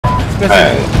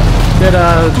Did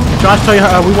Josh tell you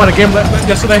we won a game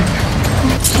yesterday?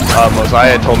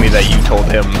 Mosiah told me that you told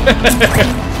him.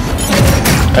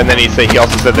 And then he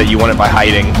also said that you won it by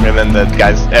hiding, and then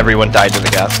everyone died to the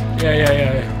gas.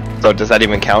 Yeah. So does that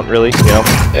even count, really? You know?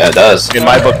 Yeah, it does. In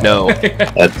my book, no.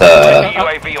 That's Ooh,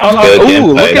 good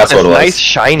gameplay. look at That's this what it was. nice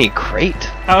shiny crate.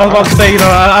 I was about to say,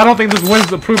 I don't think this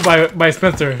win's approved by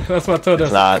Spencer. That's what I told us.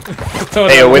 It's not. Told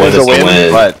Hey, a win What is a is a win,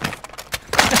 win? but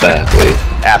Exactly.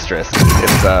 asterisk.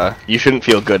 It's you shouldn't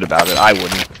feel good about it. I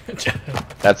wouldn't.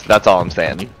 That's all I'm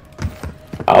saying.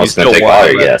 I was You gonna still take all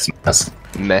won, your but- guess.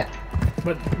 Meh.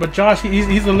 But Josh,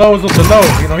 he's the lowest of the low.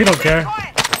 He don't care.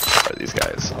 What are these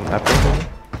guys? I'm happy to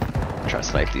try to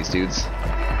snipe these dudes.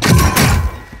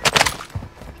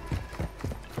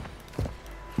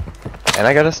 And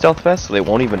I got a stealth vest, so they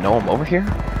won't even know I'm over here.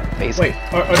 Amazing. Wait,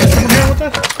 are there someone here with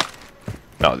us?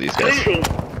 No, these guys.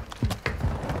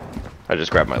 I just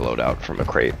grabbed my loadout from a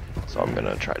crate, so I'm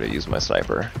gonna try to use my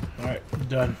sniper. Alright,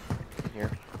 done.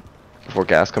 Here. Before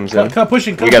gas comes in. Cut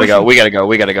pushing. We gotta go. We gotta go.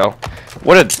 We gotta go.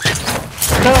 What a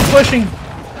pushing.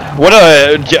 what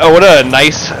a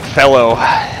nice fellow.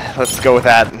 Let's go with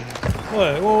that.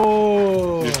 What?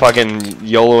 Whoa. Just fucking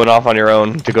YOLOing off on your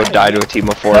own to go die to a team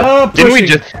of 4. Stop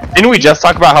Didn't we just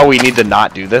talk about how we need to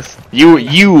not do this?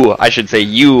 I should say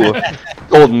you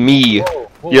told me.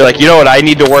 You're like, you know what I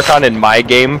need to work on in my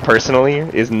game personally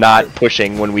is not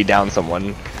pushing when we down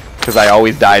someone, because I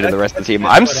always die to the rest of the team.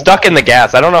 I'm stuck in the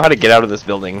gas. I don't know how to get out of this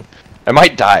building. I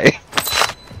might die.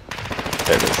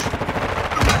 There it is.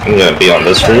 I'm gonna be on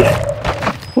this roof.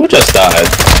 Who just died?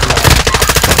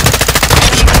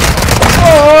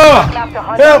 Oh!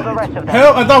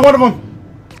 Help! I thought one of them.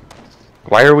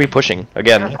 Why are we pushing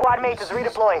again? Squad mate is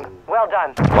redeploying. Well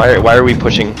done. Why are we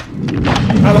pushing?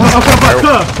 I'm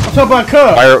talking about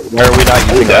Cub. Why are we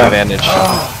not using our advantage?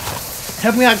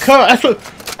 Help me out, Cub. That's what.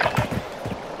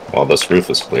 Well, this roof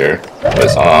is clear.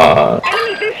 It's on.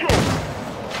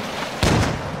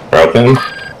 Broken.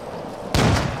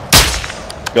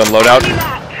 Going loadout.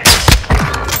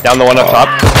 Down the one up top.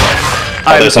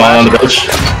 Oh, there's someone on the bridge.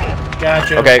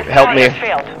 Gotcha. Okay, help me.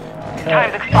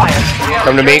 Time's expired.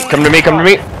 Come to me. Come to me. Come to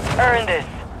me. Earn this.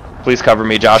 Please cover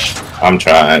me, Josh. I'm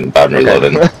trying, but I'm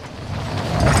reloading.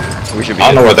 We should be.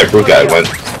 I don't know where that group guy went.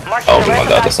 Mark Oh, the he went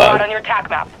the rest other of squad side. on your attack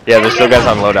map. Yeah, there's still guys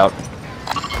on loadout.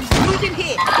 Moving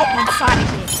here. Get one side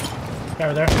of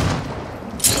Over there.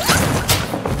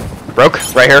 Broke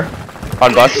right here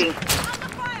on bus.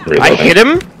 Reloading. I hit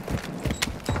him.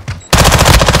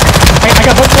 I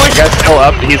got both boys. Guy's still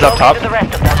up. He's up top. To the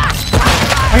rest of them.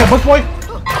 I got both boy.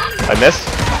 I missed.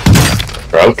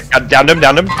 Broke. Downed him.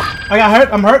 Downed him. I got hurt.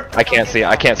 I'm hurt. I can't see.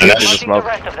 I can't see Finish. through the The smoke.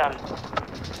 rest of them.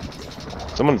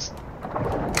 Someone's.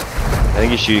 I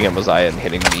think he's shooting at Mosiah and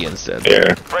hitting me instead.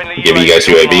 Here. Friendly Give you guys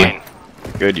UAV. online.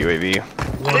 Good UAV.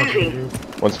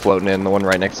 One's floating in. The one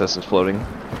right next to us is floating.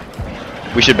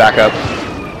 We should back up.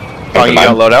 Oh, you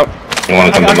got loadout? You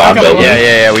want to come to I my got building?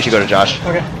 Yeah. We should go to Josh.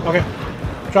 Okay.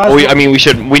 Josh, Well, I mean,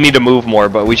 we need to move more,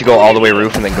 but we should go all the way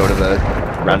roof and then go to the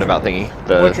roundabout thingy,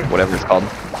 whatever it's called.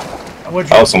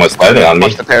 Oh, someone's sliding on me.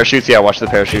 Watch the parachutes. Yeah, watch the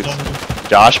parachutes.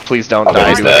 Josh, please don't Oh, die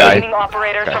he's to a dead. guy. Remaining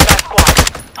operators from that squad.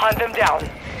 Hunt them down.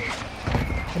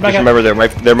 Just remember, there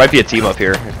might be a team up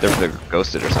here if they're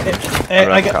ghosted or something.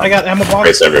 I got ammo box.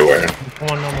 It's everywhere.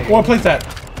 What place that?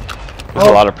 There's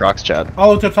a lot of procs chat. All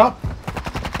the way to the top.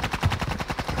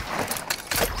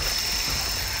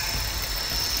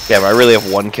 Yeah, but I really have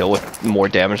one kill with more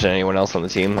damage than anyone else on the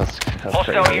team. That's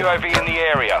Hostile crazy. UAV in the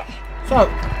area. Sounds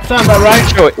about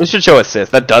right. It should show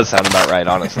assist. That does sound about right,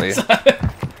 honestly.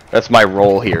 That's my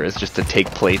role here, is just to take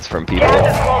plates from people.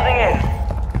 Gas is closing in.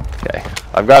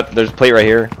 Okay, there's a plate right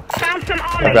here. Found some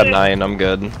I've got 9, I'm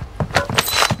good.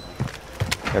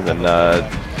 And then,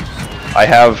 I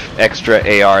have extra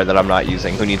AR that I'm not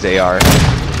using. Who needs AR?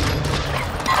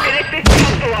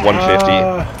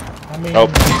 150. Oh,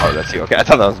 that's you. Okay, I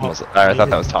thought that was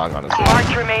Tong, honestly.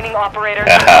 Marked remaining operators from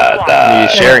that squad. Die.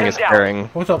 Sharing is caring.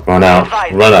 What's up? Run out.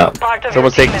 Run out. Part of your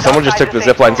team is Someone just outside took the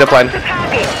safe zipline. zone.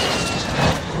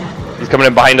 He's coming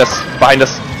in behind us.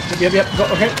 Yep. Go,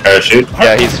 okay. Parachute.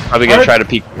 Yeah, he's probably gonna try to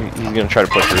peek. He's gonna try to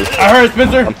push through. I heard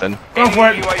Spencer. Something. Go for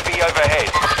it. UAV overhead.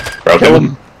 Broken. Kill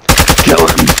him. Kill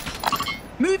him.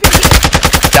 Moving here.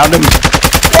 Downed him.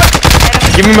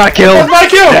 Give me my kill. That's my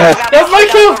kill. Yes. That's my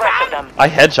kill. The rest of them. I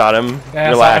headshot him. Yeah,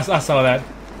 Relax. I saw that.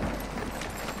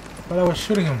 But I was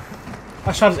shooting him.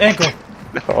 I shot his ankle.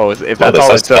 Oh, if that's this all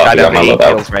it has took, to I'd be have on my 8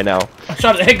 loadout. kills right now. I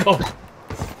shot his ankle.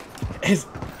 His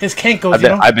cankles, you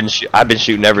know. I've been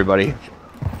shooting everybody.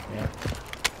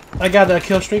 I got a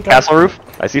kill streak. Castle roof?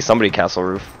 I see somebody castle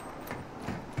roof.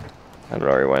 I don't know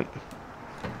where he went.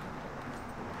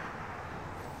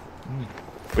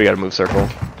 We gotta move circle.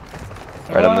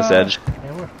 Right on this edge.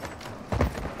 Yeah, we're.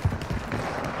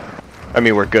 I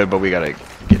mean, we're good, but we gotta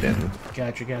get in.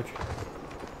 Gotcha.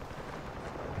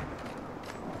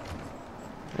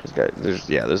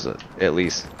 There's at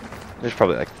least there's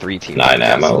probably like 3 teams. 9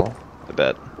 ammo. I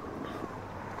bet.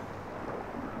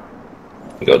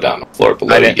 Go down the floor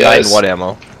below you 9 guys. what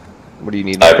ammo? What do you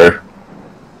need? Sniper.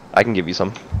 I can give you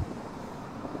some.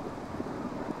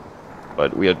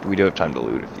 But we do have time to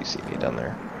loot if you see me down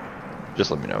there. Just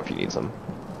let me know if you need some.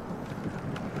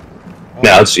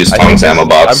 Now let's use Tong's ammo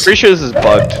box. I'm pretty sure this is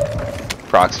bugged.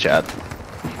 Prox chat.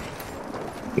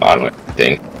 I don't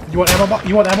think. You want ammo box?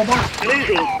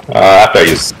 Moving. After I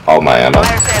use all my ammo.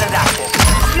 Fire sale is active.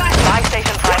 Buy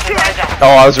station prices are adjusted.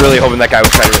 Oh, I was really hoping that guy was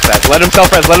trying to respect. Let him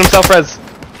self-res. Let him self-res.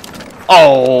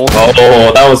 Oh.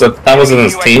 Oh, that wasn't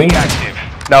his team. UAV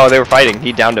active. No, they were fighting.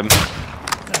 He downed him.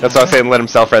 That's what I was saying. Let him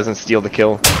self-res and steal the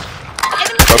kill.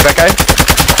 Broke that guy.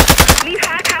 Leave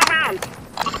hard car round.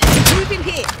 Moving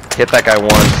here. Hit that guy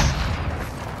once.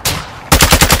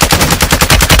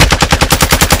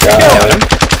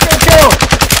 Kill!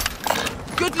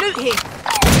 Good loot here.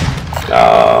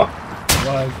 No,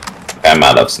 Was. I'm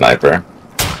out of sniper.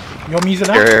 You want me to use it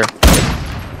now? Here.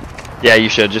 Yeah, you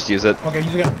should just use it. Okay,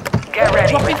 use it again. Get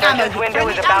ready. Dropping ammo. Resurgence window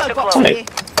is Friendly about ammo to box close. here.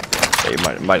 Yeah,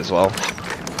 you might as well.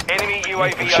 Enemy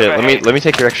UAV Shit, overhead. let me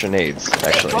take your extra nades.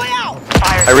 Actually, Try out.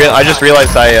 Fire I just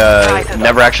realized I Prices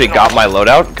never are actually got my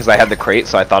loadout because I had the crate,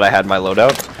 so I thought I had my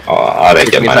loadout. Oh, I didn't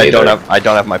Which get means mine either. I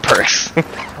don't have my purse.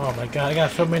 Oh my god, I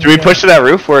got so many. Should we push to that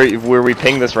roof where we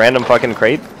ping this random fucking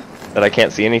crate that I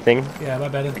can't see anything Yeah, my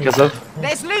bad. because of?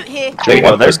 There's loot here. Should we Take go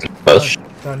one there? person push.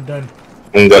 Done.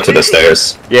 We can go to the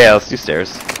stairs. Yeah, let's do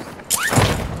stairs.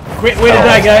 Great way to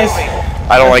die, guys.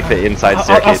 I don't like the inside I'll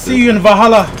staircases. see you in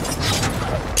Valhalla.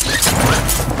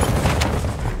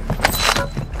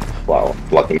 Wow,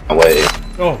 blocking my way.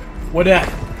 Oh, what that?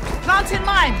 Planting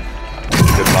mine.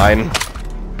 Good mine.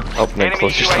 Oh, then Enemy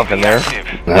close yourself UAV in there.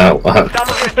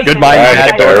 active. Good mine, Alright,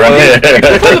 bad door door. right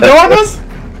Close the here. door on us?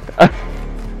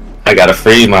 I gotta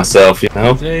free myself, you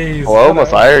know? Jeez. Hello,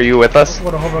 Messiah, are you with us?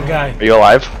 What a horrible guy. Are you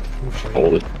alive?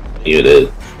 Holy, you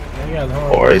did. Yeah, the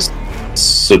horrible. Or he's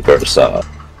super soft.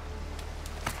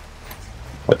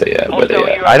 What they at? Where they Hostile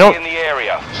at? UAV I don't- in the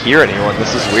area. Hear anyone?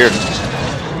 This is weird.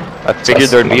 I figured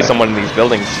there'd be someone in these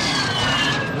buildings.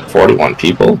 41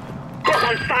 people? Got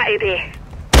one spotted here.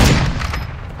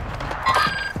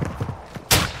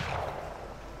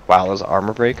 Wow, there's an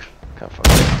armor break. Kind of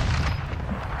funny.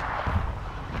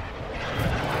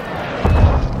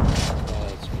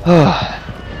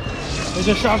 There's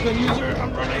a shotgun user.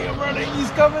 I'm running. He's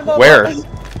coming up. Where?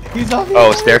 He's up here.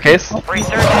 Oh, staircase?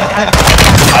 Resurgence.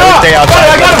 I would stay outside.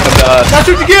 I got him. That's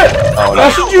what you get. Oh,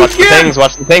 That's no. what you Watch the get. things,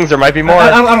 watch the things. There might be more. I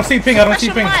don't see ping. I don't see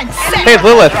Pressure ping. mine. Hey, it's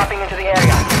Lilith. Dropping into the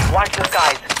area. Watch the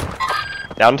skies.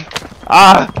 Downed.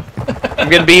 Ah! I'm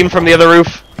getting beamed from the other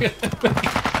roof.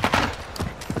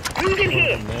 Moving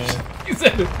here. He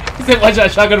said, watch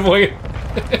that shotgun boy.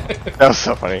 That was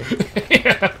so funny.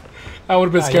 Yeah. I would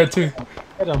have been scared too.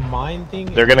 Had a mine thing.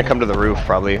 They're gonna come to the roof,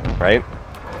 probably, right?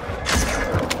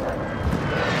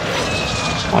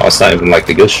 Oh, it's not even like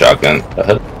the good shotgun.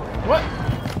 What?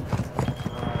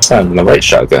 It's not even the right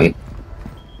shotgun.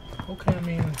 Okay, I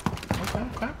mean,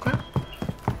 okay.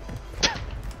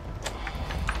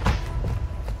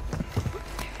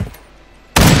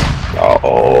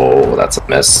 Oh, that's a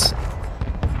miss.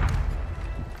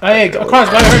 Hey,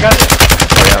 across, right here, guys.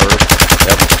 Oh, yeah, roof.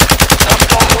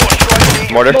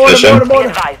 Yep. Mortar. Fishing. Be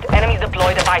advised. Enemies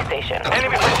deployed a buy station.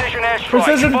 Enemy precision airstrike.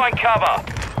 Precision. Find cover.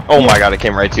 Oh my god, it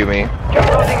came right to me. You're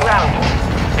losing ground.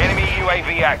 Enemy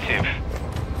UAV active.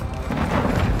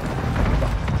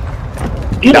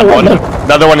 Got one.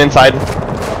 Another one inside.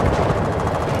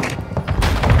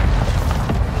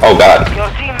 Oh god. Your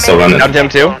team Still running. Downed him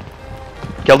too.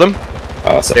 Killed him.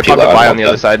 Oh, it's a They popped P-Log. a buy on the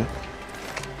other side.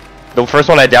 The first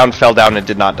one I downed fell down and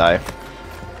did not die.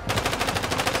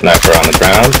 Sniper on the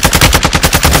ground.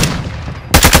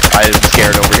 I'm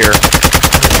scared over here.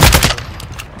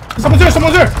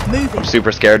 Someone's there. I'm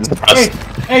super scared.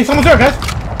 Hey, someone's there, guys.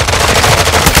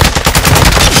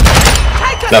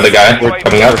 Another guy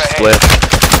coming up. We're split.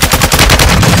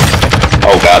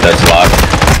 Oh god, that's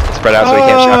locked. Spread out so we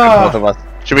can't shotgun both of us.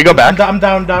 Should we go back? I'm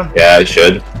down. Yeah, I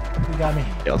should. You got me.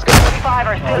 Yeah, let's go. 5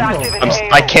 are still active in AO.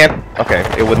 I can't. Okay,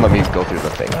 it wouldn't let me go through the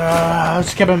thing. I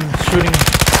just kept him shooting.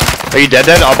 Are you dead?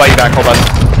 I'll buy you back. Hold on.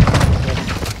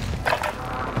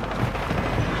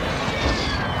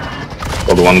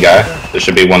 Killed one guy. There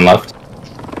should be one left.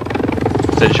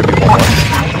 Said it should be one more.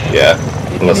 Yeah.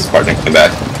 Unless his partner came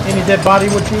back. Any dead body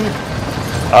with you?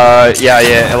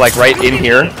 Yeah, like right in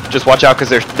here. Just watch out,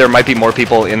 because there might be more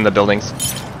people in the buildings.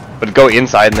 But go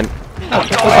inside and then...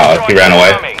 Oh, he ran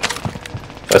away.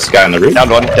 That's the guy on the roof?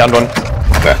 Downed one, downed one.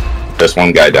 Okay. There's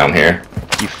one guy down here.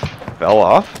 He fell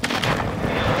off?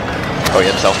 Oh, he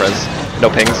had self-res. No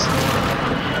pings.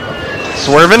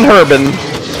 Swervin' Herbin.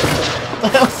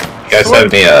 You guys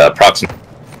have me approximate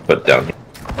put down here.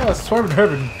 Oh, Swervin'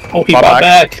 Herbin. Oh, he Bought bought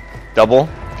back. Double.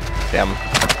 Damn.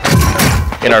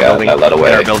 In our Yeah, building. that led away.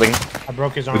 In our building. I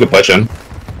broke his arm. We can push him.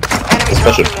 Let's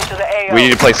push him. We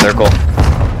need to play circle.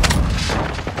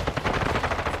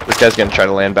 This guy's gonna try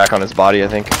to land back on his body, I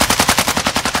think.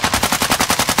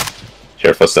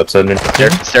 Hear footsteps in here.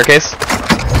 Staircase?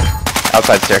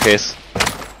 Outside staircase.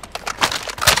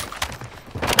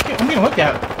 Okay, I'm gonna look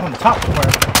at it on the top somewhere.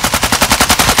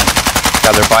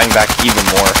 God, they're buying back even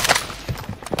more.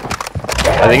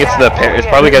 I think it's it's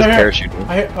probably guys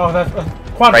parachuting. Oh, that's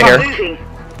quad. Right here.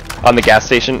 On the gas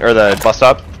station, or the bus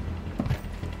stop.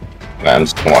 I'm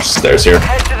just gonna watch the stairs here.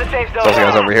 Head to the safe zone. Those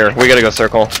guys over here. We gotta go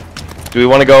circle. Do we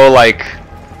want to go, like...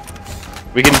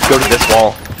 We can go to this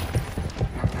wall.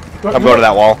 I'm going to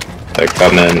that wall. They're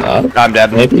coming up. I'm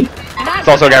dead. Maybe? There's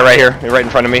also a guy right here, right in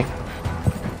front of me.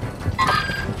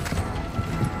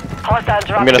 I'm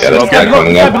gonna Yeah, smoke that's it.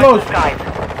 coming up. Below.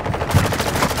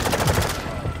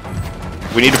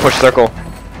 We need to push circle.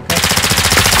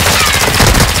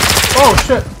 Oh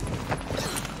shit!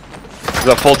 There's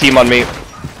a full team on me.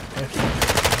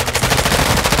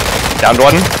 Downed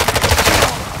one.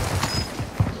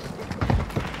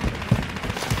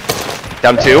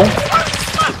 Down two.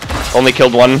 Only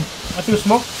killed one. I threw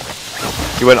smoke.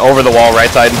 He went over the wall,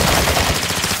 right side.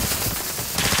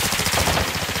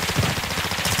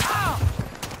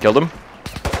 Killed him.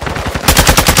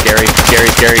 Scary, scary,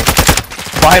 scary.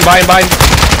 Behind, behind, behind.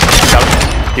 Down.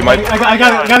 He might. I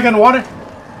got a gun in the water.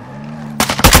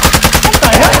 What the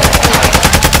hell?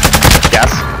 Gas.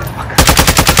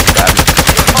 Bad.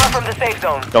 Far from the safe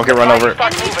zone. Don't get run over.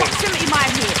 Enemy proximity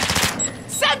mine here.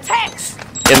 Semtex!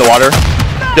 In the water.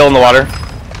 Still in the water.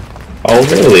 Oh,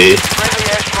 really? Friendly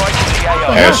airstrike to the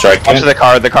AO. Airstrike. Watch the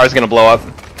car. The car's gonna blow up.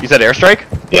 You said airstrike?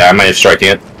 Yeah, I might have striking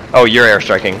it. Oh, you're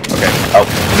airstriking. Okay. Oh,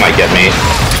 might get me.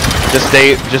 Just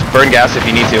burn gas if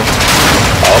you need to.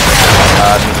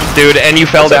 Oh, Dude, and you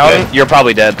fell That's down. okay. You're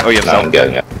probably dead. Oh, you have no, I'm self.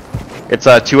 getting it. It's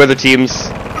two other teams.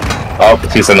 Oh,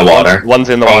 he's in the water. One's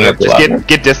in the Going water. up the Just ladder.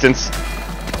 get distance.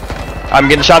 I'm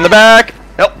getting shot in the back.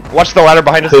 Oh, watch the ladder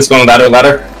behind us. Who's going ladder?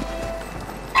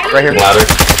 Right here. Ladder.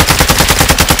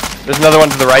 There's another one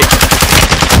to the right.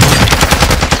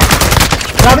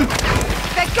 Got him.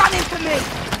 They're gunning for me.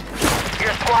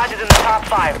 Your squad is in the top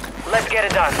 5. Let's get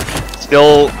it done.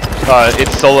 Still,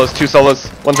 it's solos. 2 solos.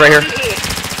 One's right here.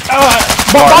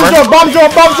 Bomb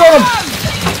drone!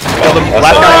 Killed him. That's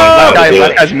Last all right.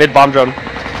 last guy's mid bomb drone.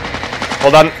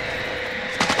 Hold on.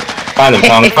 Find him,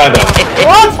 Tom. Find him.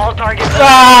 What? All targets.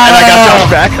 And I got Josh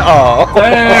back. Oh. Oh,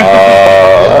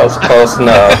 that was close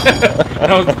enough.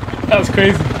 That was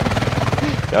crazy.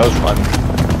 That was fun.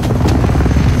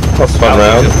 That was a fun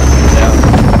round.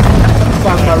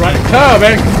 Sounds about right. Curve,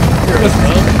 man.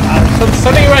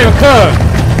 Something ain't right with curve.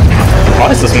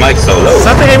 Why is this mic so low?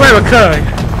 Something ain't right with curve.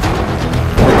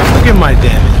 Look at my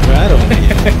damage, bro. I don't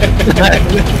need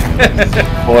it.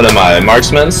 What am I,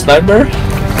 marksman? Sniper?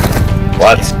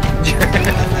 What?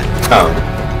 Oh.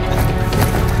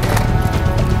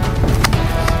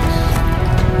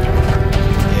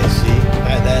 Yeah, see,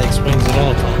 that explains it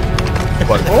all, Tom.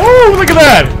 Oh, look at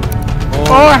that!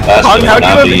 Oh, That's Tong, how do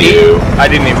not you have you. 8? I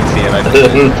didn't even see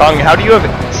it. Tong, how do you have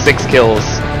 6 kills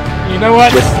you know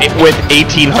what? with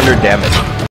 1,800 damage?